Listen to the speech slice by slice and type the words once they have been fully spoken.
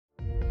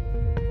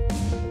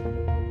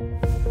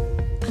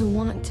I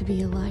want to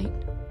be a light,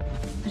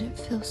 but it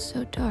feels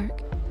so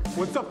dark.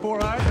 What's up, Four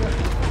Eyes?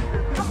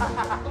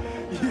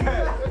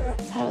 Yeah.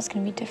 I thought it was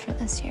going to be different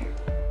this year.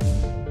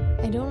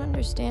 I don't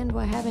understand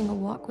why having a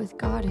walk with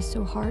God is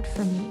so hard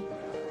for me.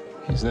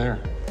 He's there.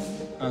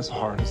 As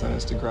hard as that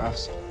is to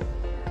grasp.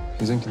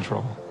 He's in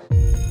control.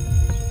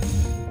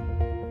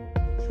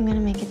 I'm going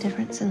to make a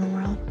difference in the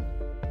world.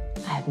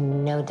 I have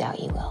no doubt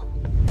you will.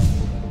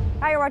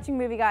 Hi, you're watching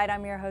Movie Guide.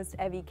 I'm your host,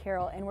 Evie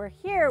Carroll, and we're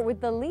here with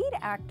the lead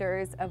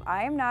actors of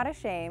I Am Not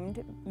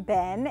Ashamed,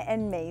 Ben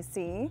and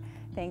Macy.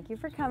 Thank you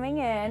for coming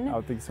in.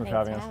 Oh, thank you so much for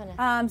having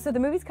us. So the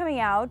movie's coming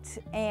out,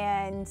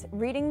 and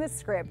reading the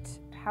script,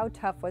 how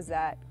tough was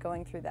that,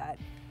 going through that?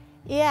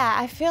 Yeah,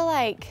 I feel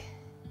like,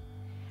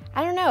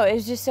 I don't know, it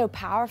was just so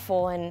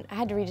powerful, and I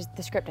had to read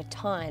the script a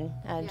ton,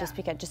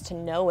 just to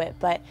know it,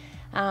 but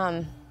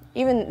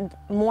even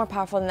more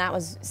powerful than that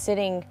was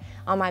sitting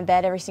on my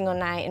bed every single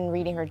night and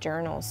reading her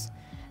journals.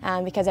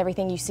 Because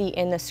everything you see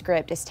in the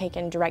script is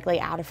taken directly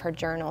out of her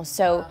journals.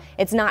 So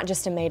it's not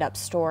just a made-up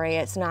story.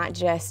 It's not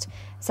just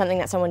something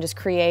that someone just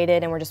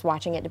created and we're just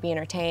watching it to be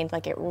entertained.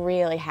 Like, it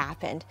really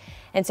happened.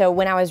 And so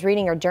when I was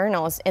reading her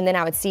journals, and then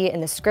I would see it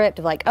in the script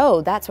of like,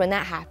 oh, that's when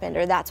that happened,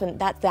 or that's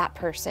that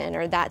person,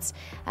 or that's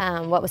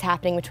what was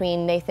happening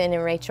between Nathan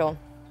and Rachel,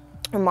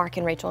 or Mark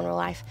and Rachel in real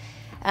life.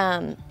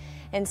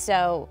 And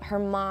so her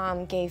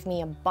mom gave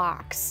me a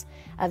box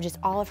of just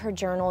all of her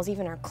journals,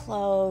 even her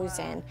clothes,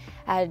 and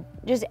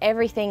just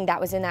everything that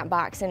was in that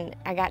box. And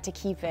I got to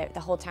keep it the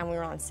whole time we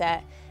were on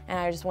set, and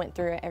I just went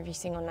through it every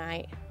single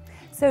night.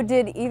 So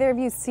did either of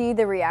you see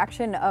the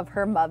reaction of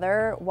her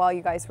mother while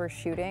you guys were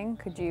shooting?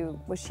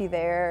 Was she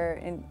there,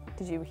 and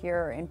did you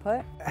hear her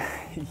input?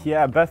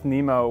 Yeah, Beth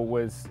Nemo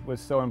was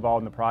so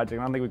involved in the project.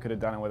 I don't think we could have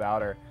done it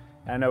without her.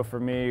 And I know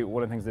for me,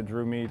 one of the things that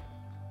drew me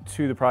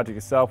to the project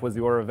itself was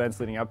the order of events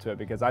leading up to it,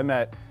 because I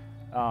met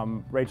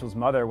Rachel's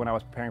mother when I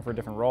was preparing for a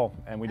different role,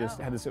 and we just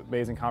had this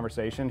amazing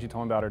conversation. She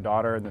told me about her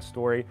daughter and the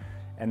story,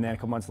 and then a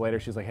couple months later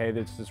she's like, hey,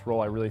 there's this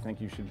role I really think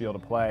you should be able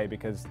to play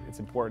because it's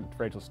important to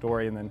Rachel's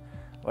story. And then,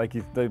 like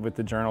you did with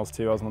the journals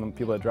too, I was one of the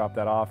people that dropped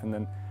that off, and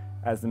then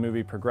as the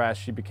movie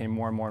progressed she became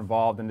more and more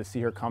involved, and to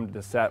see her come to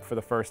the set for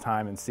the first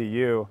time and see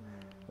you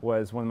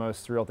was one of the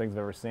most surreal things I've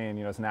ever seen.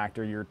 You know, as an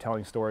actor, you're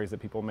telling stories that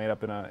people made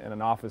up in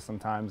an office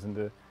sometimes,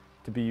 and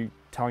to be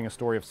telling a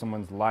story of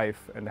someone's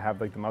life and to have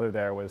like the mother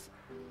there was,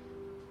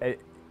 it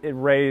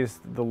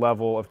raised the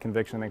level of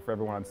conviction, I think, for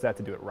everyone on set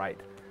to do it right.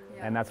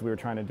 Yeah. And that's what we were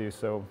trying to do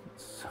so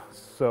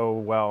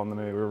well in the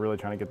movie. We were really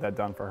trying to get that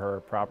done for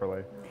her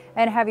properly.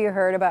 And have you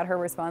heard about her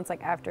response,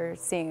 like after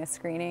seeing a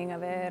screening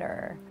of it,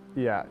 or?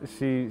 Yeah,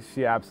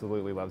 she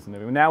absolutely loves the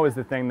movie. And that was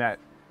the thing that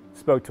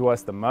spoke to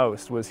us the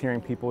most, was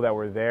hearing people that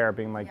were there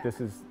being like, this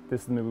is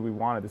the movie we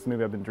wanted, this is the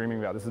movie I've been dreaming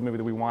about, this is the movie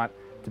that we want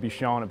to be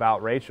shown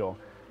about Rachel.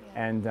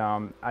 And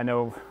I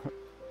know,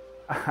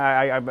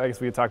 I guess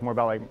we could talk more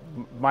about like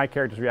my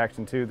character's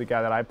reaction too. The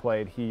guy that I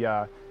played, he's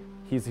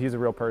a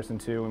real person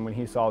too, and when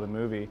he saw the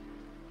movie,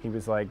 he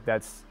was like,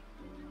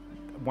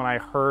 when I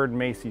heard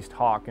Macy's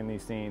talk in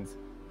these scenes,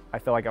 I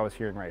felt like I was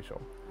hearing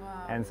Rachel.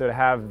 Wow. And so to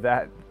have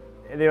that,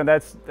 you know,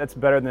 that's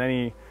better than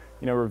any,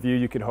 you know, review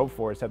you could hope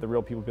for, is to have the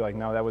real people be like,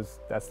 no,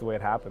 that's the way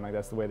it happened, like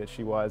that's the way that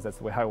she was, that's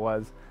the way I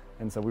was.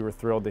 And so we were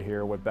thrilled to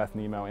hear what Beth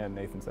Nemo and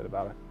Nathan said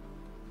about it.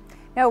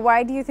 Now,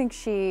 why do you think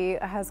she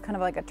has kind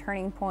of like a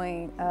turning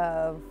point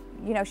of,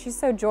 you know, she's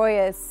so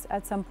joyous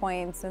at some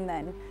points and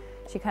then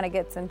she kind of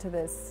gets into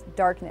this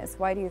darkness.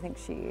 Why do you think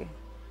she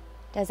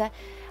does that?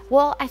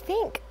 Well, I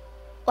think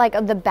like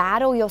the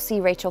battle you'll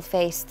see Rachel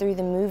face through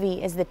the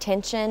movie is the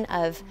tension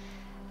of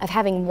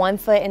having one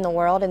foot in the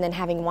world and then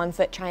having one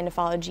foot trying to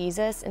follow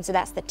Jesus. And so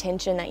that's the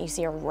tension that you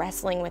see her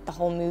wrestling with the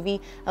whole movie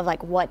of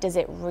like, what does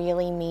it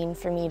really mean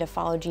for me to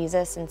follow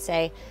Jesus and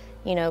say,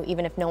 you know,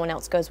 even if no one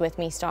else goes with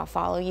me, still I'll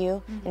follow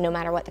you, and no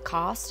matter what the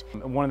cost.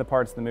 One of the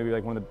parts of the movie,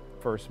 like one of the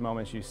first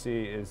moments you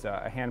see, is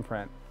a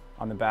handprint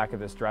on the back of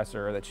this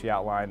dresser that she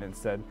outlined and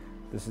said,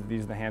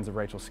 these are the hands of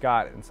Rachel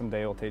Scott, and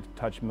someday it will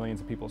touch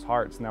millions of people's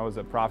hearts. And that was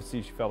a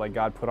prophecy she felt like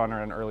God put on her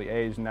at an early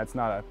age, and that's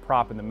not a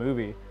prop in the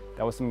movie.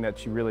 That was something that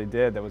she really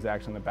did, that was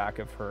actually on the back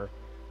of her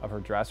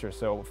dresser.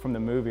 So from the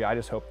movie, I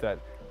just hope that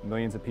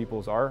millions of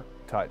peoples are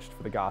touched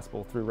for the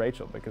gospel through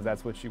Rachel, because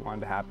that's what she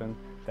wanted to happen.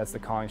 That's the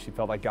calling she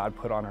felt like God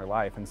put on her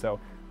life. And so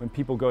when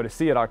people go to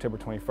see it October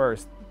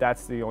 21st,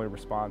 that's the only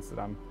response that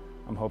I'm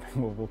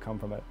hoping will come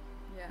from it.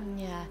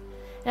 Yeah.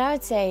 And I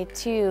would say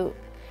too,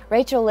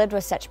 Rachel lived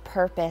with such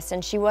purpose,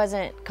 and she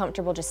wasn't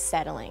comfortable just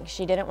settling.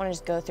 She didn't want to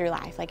just go through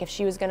life. Like if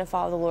she was going to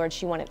follow the Lord,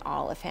 she wanted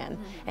all of him,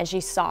 and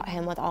she sought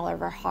him with all of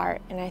her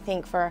heart. And I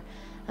think for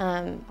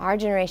our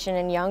generation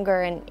and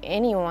younger and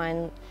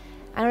anyone,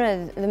 I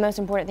don't know, the most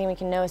important thing we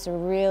can know is to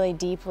really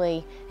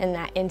deeply and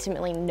that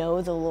intimately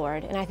know the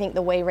Lord. And I think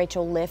the way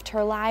Rachel lived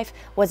her life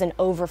was an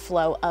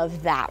overflow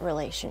of that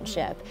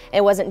relationship.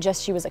 It wasn't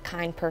just she was a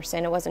kind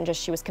person. It wasn't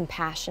just she was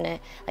compassionate.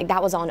 Like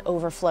that was all an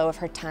overflow of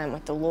her time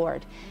with the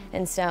Lord.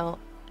 And so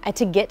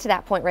to get to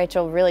that point,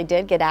 Rachel really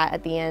did get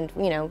at the end,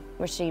 you know,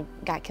 where she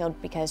got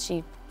killed because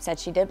she said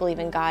she did believe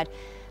in God.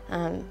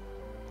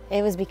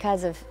 it was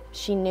because of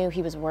she knew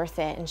he was worth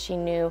it, and she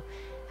knew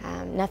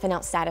nothing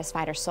else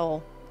satisfied her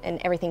soul,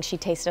 and everything she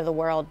tasted of the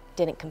world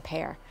didn't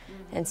compare.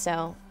 And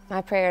so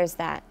my prayer is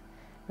that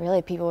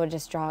really people would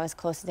just draw as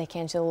close as they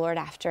can to the Lord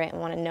after it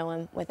and want to know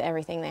him with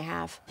everything they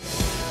have.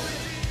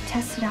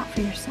 Test it out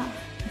for yourself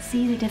and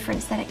see the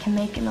difference that it can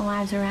make in the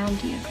lives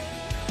around you.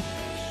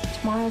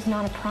 Tomorrow's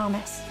not a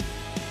promise,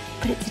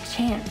 but it's a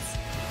chance.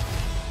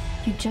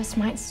 You just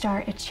might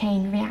start a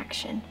chain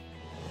reaction.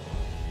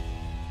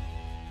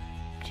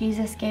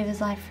 Jesus gave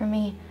his life for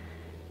me,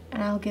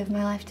 and I'll give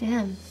my life to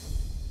him.